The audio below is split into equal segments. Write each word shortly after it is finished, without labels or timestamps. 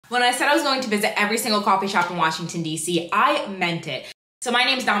When I said I was going to visit every single coffee shop in Washington, D.C., I meant it. So my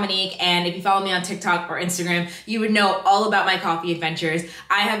name's Dominique, and if you follow me on TikTok or Instagram, you would know all about my coffee adventures.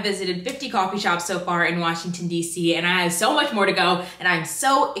 I have visited 50 coffee shops so far in Washington, D.C., and I have so much more to go, and I'm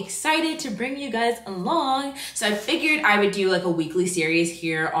so excited to bring you guys along. So I figured I would do like a weekly series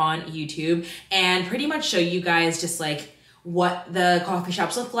here on YouTube and pretty much show you guys just like what the coffee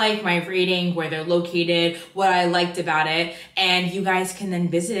shops look like, my rating, where they're located, what I liked about it, and you guys can then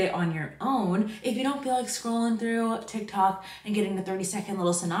visit it on your own. If you don't feel like scrolling through TikTok and getting a 30-second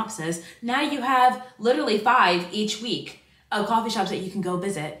little synopsis, now you have literally 5 each week of coffee shops that you can go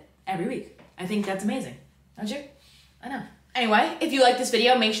visit every week. I think that's amazing, don't you? I know. Anyway, if you like this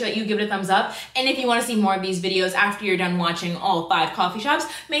video, make sure that you give it a thumbs up. And if you want to see more of these videos after you're done watching all 5 coffee shops,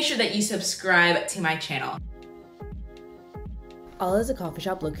 make sure that you subscribe to my channel. All is a coffee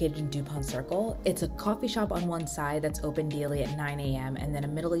shop located in Dupont Circle. It's a coffee shop on one side that's open daily at 9 a.m. and then a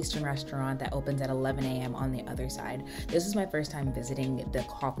Middle Eastern restaurant that opens at 11 a.m. on the other side. This is my first time visiting the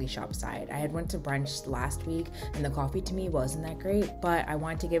coffee shop side. I had went to brunch last week and the coffee to me wasn't that great, but I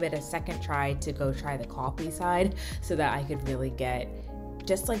wanted to give it a second try to go try the coffee side so that I could really get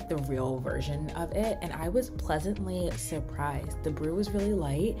just like the real version of it, and I was pleasantly surprised. The brew was really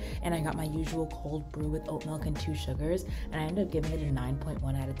light, and I got my usual cold brew with oat milk and 2 sugars, and I ended up giving it a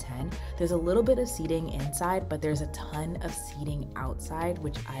 9.1 out of 10. There's a little bit of seating inside, but there's a ton of seating outside,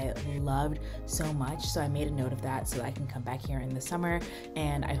 which I loved so much, so I made a note of that so that I can come back here in the summer,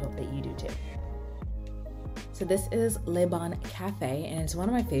 and I hope that you do too. So this is Le Bon Cafe, and it's one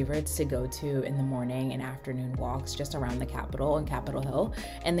of my favorites to go to in the morning and afternoon walks just around the Capitol and Capitol Hill.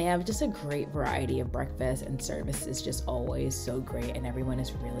 And they have just a great variety of breakfast, and service is just always so great, and everyone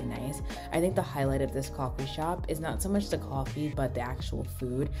is really nice. I think the highlight of this coffee shop is not so much the coffee, but the actual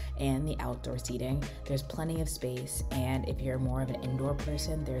food and the outdoor seating. There's plenty of space, and if you're more of an indoor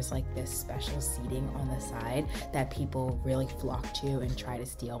person, there's like this special seating on the side that people really flock to and try to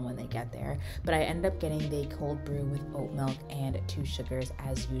steal when they get there. But I ended up getting the cold brew with oat milk and 2 sugars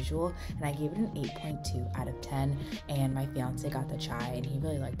as usual, and I gave it an 8.2 out of 10, and my fiance got the chai and he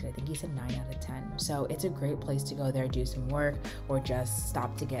really liked it. I think he said 9 out of 10. So it's a great place to go there, do some work, or just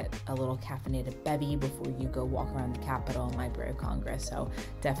stop to get a little caffeinated bevy before you go walk around the Capitol and Library of Congress. So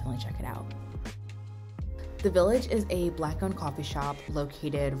definitely check it out. The Village is a Black-owned coffee shop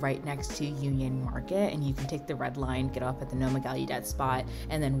located right next to Union Market, and you can take the red line, get off at the NoMa Gallaudet spot,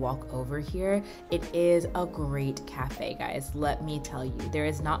 and then walk over here. It is a great cafe, guys. Let me tell you, there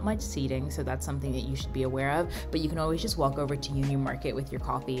is not much seating, so that's something that you should be aware of, but you can always just walk over to Union Market with your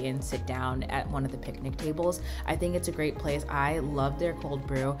coffee and sit down at one of the picnic tables. I think it's a great place. I love their cold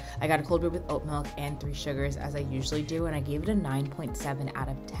brew. I got a cold brew with oat milk and 3 sugars as I usually do, and I gave it a 9.7 out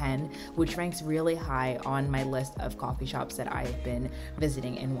of 10, which ranks really high on my list of coffee shops that I've been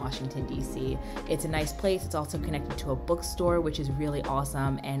visiting in Washington, D.C. It's a nice place. It's also connected to a bookstore, which is really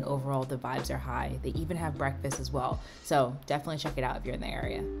awesome, and overall the vibes are high. They even have breakfast as well, so definitely check it out if you're in the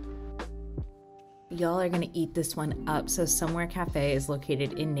area. Y'all are gonna eat this one up. So Somewhere Cafe is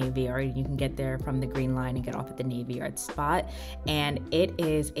located in Navy Yard. You can get there from the Green Line and get off at the Navy Yard spot. And it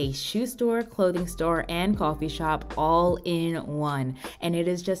is a shoe store, clothing store, and coffee shop all in one. And it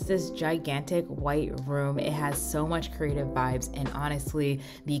is just this gigantic white room. It has so much creative vibes, and honestly,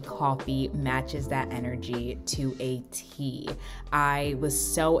 the coffee matches that energy to a T. I was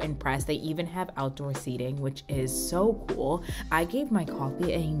so impressed. They even have outdoor seating, which is so cool. I gave my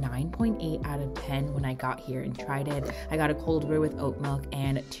coffee a 9.8 out of 10 when I got here and tried it. I got a cold brew with oat milk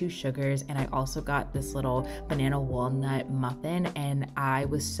and 2 sugars, and I also got this little banana walnut muffin, and I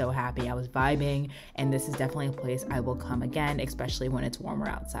was so happy. I was vibing, and this is definitely a place I will come again, especially when it's warmer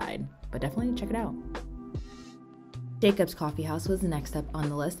outside. But definitely check it out. Jacob's Coffee House was the next up on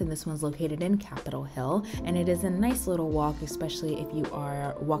the list, and this one's located in Capitol Hill, and it is a nice little walk, especially if you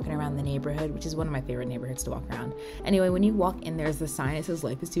are walking around the neighborhood, which is one of my favorite neighborhoods to walk around. Anyway, when you walk in, there's the sign that says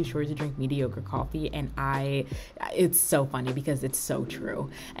life is too short to drink mediocre coffee, and it's so funny because it's so true.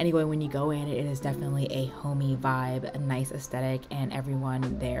 Anyway, when you go in, it is definitely a homey vibe, a nice aesthetic, and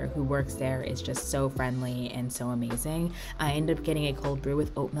everyone there who works there is just so friendly and so amazing. I ended up getting a cold brew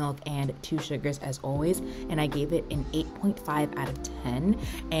with oat milk and 2 sugars as always, and I gave it an 8.5 out of 10,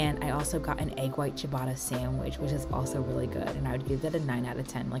 and I also got an egg white ciabatta sandwich, which is also really good, and I would give that a 9 out of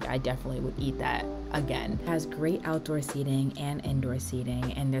 10. Like, I definitely would eat that again. It has great outdoor seating and indoor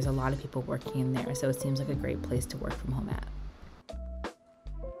seating, and there's a lot of people working in there, so it seems like a great place to work from home at.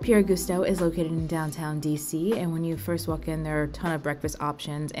 Puro Gusto is located in downtown DC, and when you first walk in, there are a ton of breakfast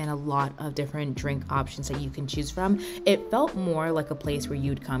options and a lot of different drink options that you can choose from. It felt more like a place where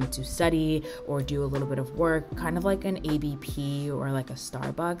you'd come to study or do a little bit of work, kind of like an ABP or like a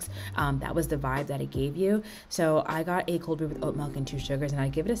Starbucks. That was the vibe that it gave you. So I got a cold brew with oat milk and 2 sugars, and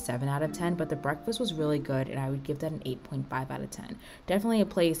I'd give it a 7 out of 10, but the breakfast was really good, and I would give that an 8.5 out of 10. Definitely a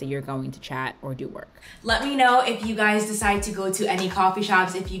place that you're going to chat or do work. Let me know if you guys decide to go to any coffee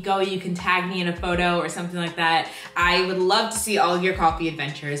shops. If you go, you can tag me in a photo or something like that. I would love to see all of your coffee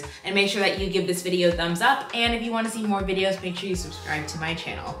adventures, and make sure that you give this video a thumbs up. And if you want to see more videos, make sure you subscribe to my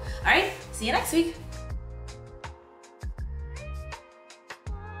channel. All right, see you next week.